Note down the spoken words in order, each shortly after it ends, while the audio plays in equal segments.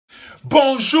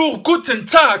Bonjour, guten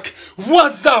Tag,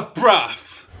 what's up,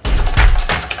 BROV?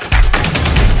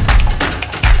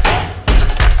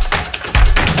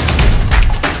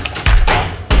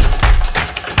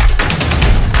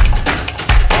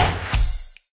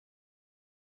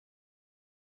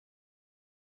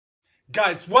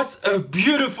 Guys, what a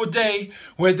beautiful day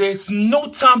where there's no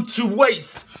time to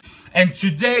waste. And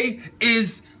today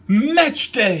is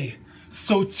match day.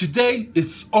 So today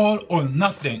it's all or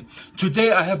nothing.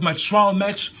 Today I have my trial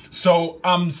match, so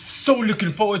I'm so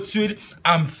looking forward to it.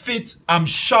 I'm fit, I'm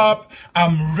sharp,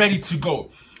 I'm ready to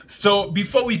go. So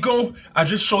before we go, I'll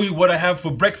just show you what I have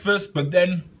for breakfast, but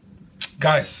then,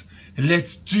 guys,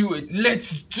 let's do it.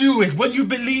 Let's do it. When you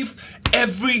believe,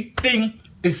 everything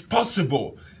is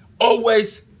possible.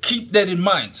 Always keep that in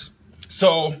mind.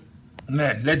 So,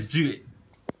 man, let's do it.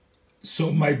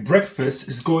 So my breakfast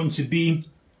is going to be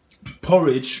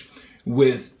porridge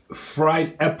with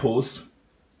fried apples.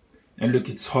 And look,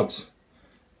 it's hot.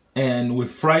 And with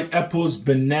fried apples,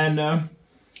 banana,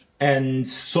 and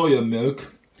soya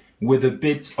milk with a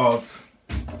bit of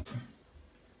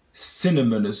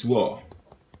cinnamon as well.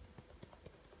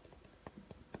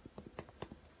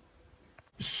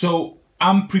 So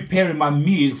I'm preparing my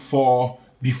meal for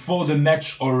before the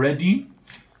match already.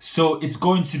 So it's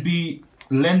going to be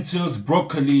lentils,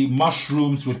 broccoli,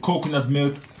 mushrooms with coconut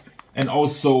milk, and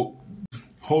also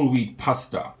whole wheat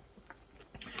pasta.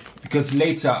 Because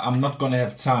later I'm not gonna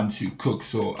have time to cook,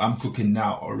 so I'm cooking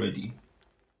now already.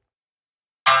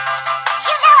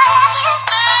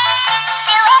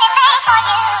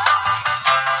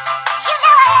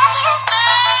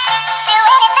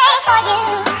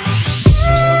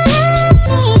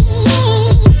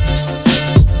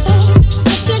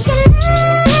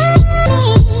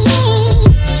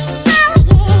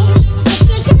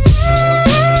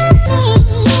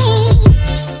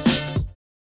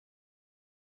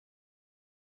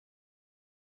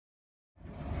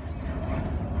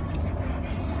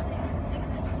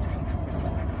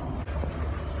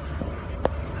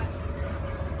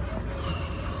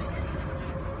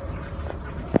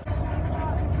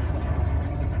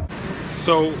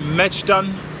 So match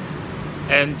done,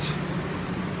 and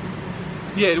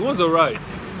yeah, it was alright.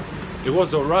 It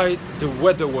was alright. The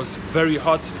weather was very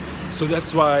hot, so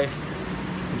that's why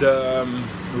the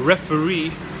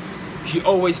referee, he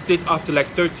always did after like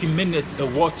 30 minutes a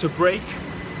water break,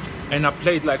 and I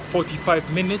played like 45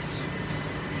 minutes.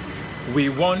 We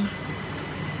won,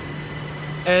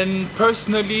 and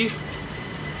personally,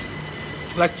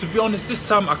 like, to be honest, this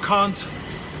time I can't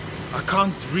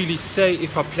really say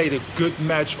if I played a good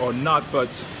match or not,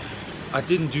 but I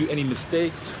didn't do any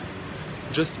mistakes.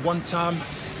 Just one time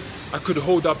I could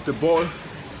hold up the ball,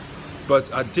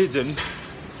 but I didn't.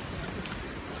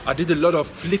 I did a lot of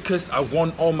flickers, I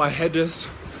won all my headers.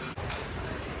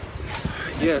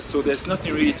 Yeah, so there's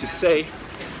nothing really to say.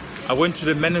 I went to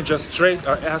the manager straight,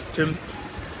 I asked him,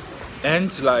 and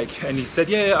he said,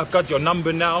 yeah, I've got your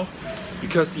number now,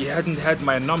 because he hadn't had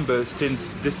my number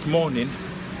since this morning.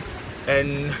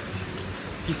 And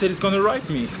he said he's gonna write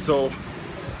me, so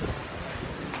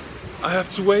I have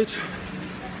to wait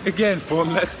again for a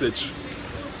message.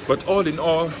 But all in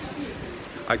all,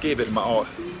 I gave it my all.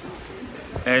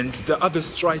 And the other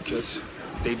strikers,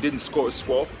 they didn't score as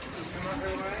well.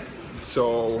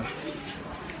 So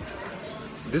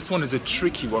this one is a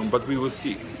tricky one, but we will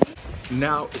see.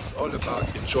 Now it's all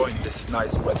about enjoying this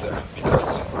nice weather,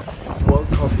 because World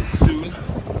Cup is soon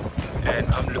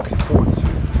and I'm looking forward to it.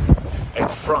 And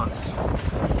France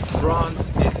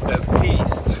is a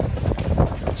beast.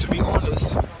 To be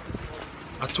honest,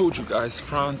 I told you guys,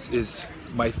 France is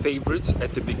my favorite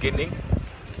at the beginning,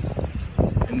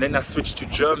 and then I switched to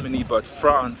Germany, but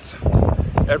France,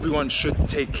 everyone should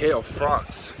take care of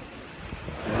France.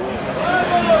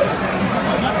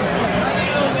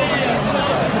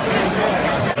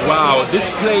 Wow, this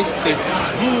place is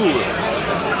full.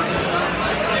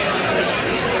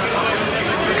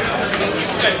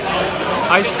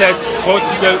 I said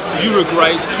Portugal,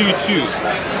 Uruguay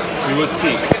 2-2. We will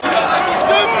see.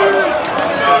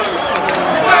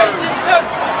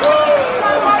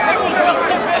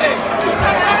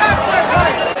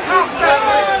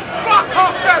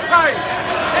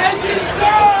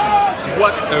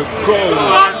 What a goal!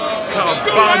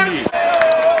 Cavani!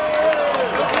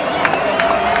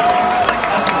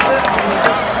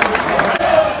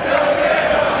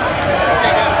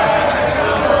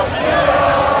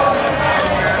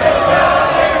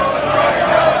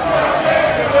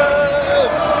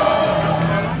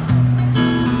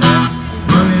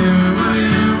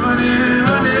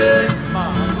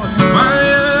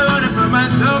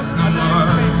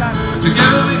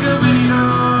 Together we can win it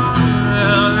all.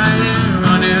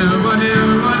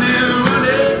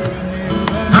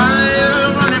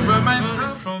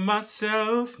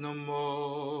 myself no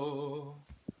more.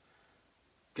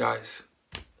 Guys,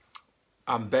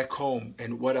 I'm back home,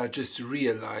 and what I just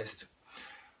realized,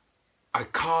 I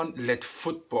can't let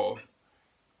football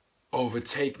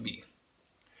overtake me.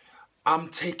 I'm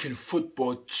taking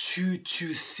football too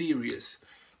serious,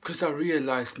 because I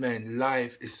realized, man,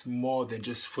 life is more than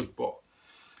just football.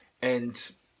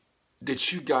 And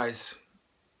did you guys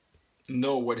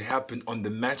know what happened on the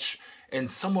match?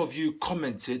 And some of you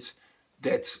commented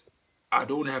that I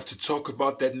don't have to talk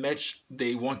about that match.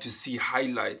 They want to see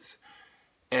highlights.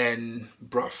 And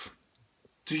bruv,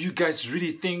 do you guys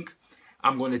really think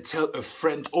I'm going to tell a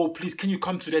friend, oh, please, can you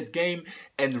come to that game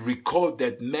and record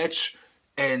that match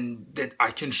and that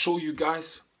I can show you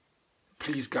guys?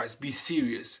 Please, guys, be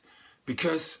serious.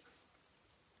 Because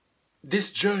this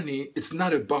journey, it's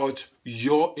not about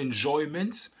your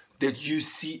enjoyment that you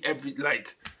see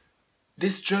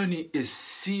this journey is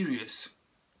serious.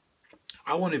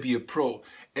 I want to be a pro,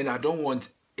 and I don't want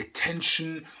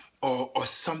attention or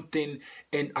something.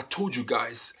 And I told you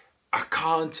guys, I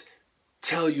can't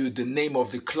tell you the name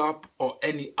of the club or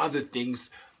any other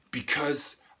things,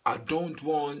 because I don't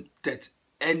want that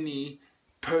any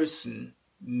person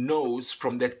knows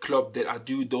from that club that I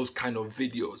do those kind of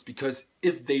videos. Because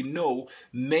if they know,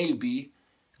 maybe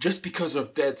just because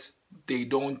of that, they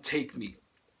don't take me.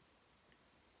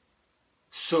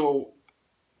 So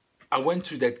I went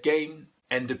to that game,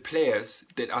 and the players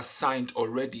that are signed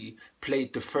already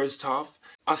played the first half.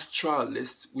 Us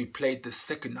trialists, we played the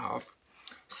second half.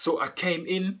 So I came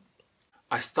in,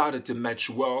 I started the match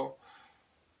well.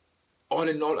 All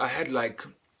in all, I had like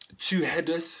 2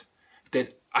 headers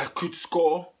that I could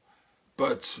score,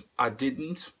 but I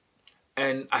didn't.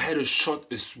 And I had a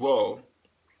shot as well.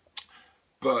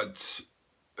 But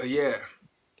yeah,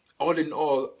 all in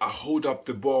all, I hold up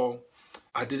the ball.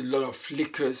 I did a lot of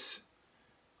flickers.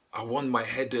 I won my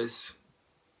headers.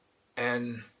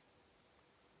 And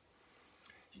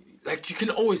like, you can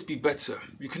always be better.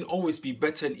 You can always be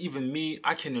better. And even me,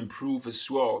 I can improve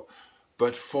as well.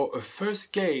 But for a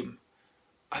first game,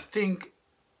 I think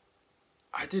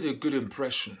I did a good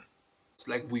impression. It's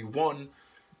like we won,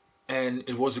 and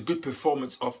it was a good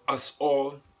performance of us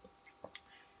all.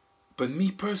 But me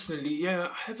personally, yeah,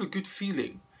 I have a good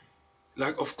feeling.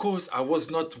 Like, of course, I was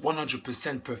not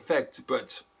 100% perfect,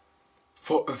 but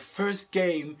for a first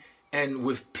game and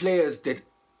with players that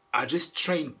I just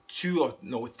trained 2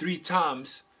 or 3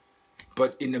 times,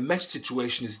 but in a match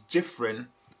situation is different,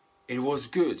 it was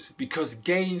good. Because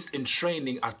games and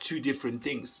training are 2 different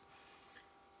things.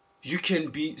 You can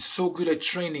be so good at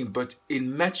training, but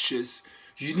in matches,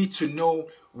 you need to know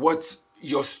what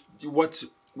the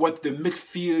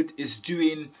midfield is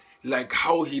doing, like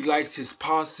how he likes his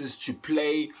passes to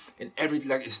play, and everything.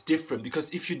 Like, it's different. Because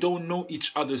if you don't know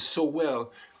each other so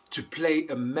well, to play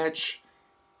a match,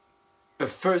 a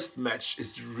first match,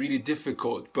 is really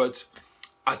difficult. But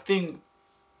I think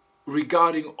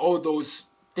regarding all those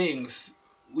things,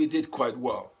 we did quite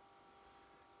well.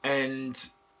 And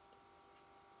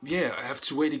yeah, I have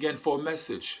to wait again for a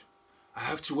message. I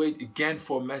have to wait again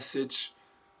for a message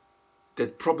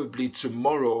that probably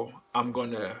tomorrow I'm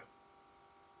gonna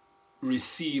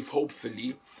receive,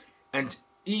 hopefully. And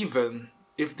even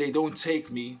if they don't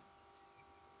take me,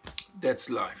 that's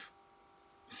life.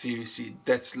 Seriously,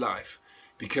 that's life.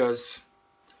 Because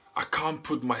I can't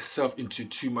put myself into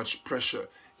too much pressure.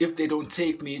 If they don't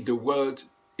take me, the world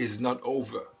is not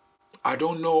over. I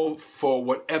don't know, for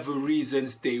whatever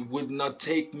reasons they would not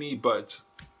take me, but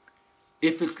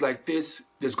if it's like this,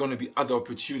 there's going to be other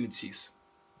opportunities.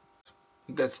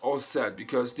 That's all sad,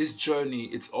 because this journey,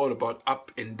 it's all about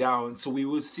up and down. So we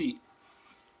will see.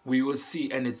 We will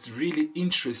see. And it's really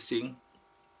interesting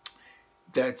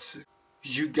that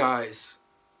you guys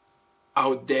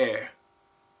out there,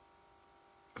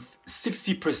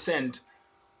 60%,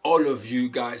 all of you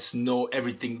guys know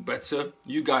everything better.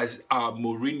 You guys are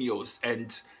Mourinho's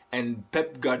and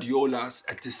Pep Guardiola's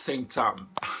at the same time.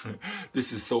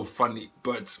 This is so funny.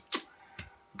 But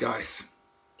guys,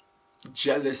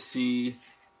 jealousy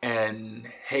and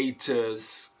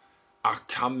haters are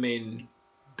coming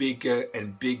bigger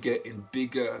and bigger and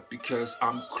bigger, because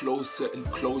I'm closer and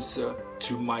closer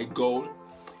to my goal.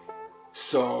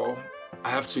 So I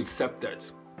have to accept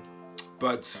that.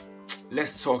 But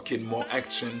let's talk in more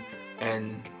action,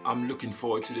 and I'm looking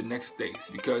forward to the next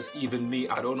days, because even me,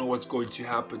 I don't know what's going to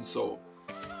happen, so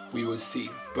we will see.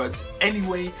 But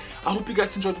anyway, I hope you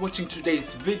guys enjoyed watching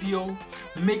today's video.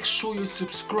 Make sure you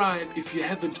subscribe if you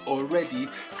haven't already.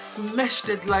 Smash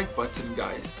that like button,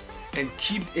 guys, and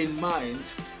keep in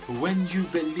mind, when you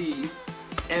believe,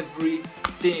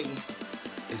 everything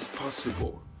is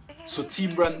possible. So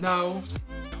Team Run Now,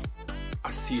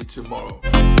 I'll see you tomorrow.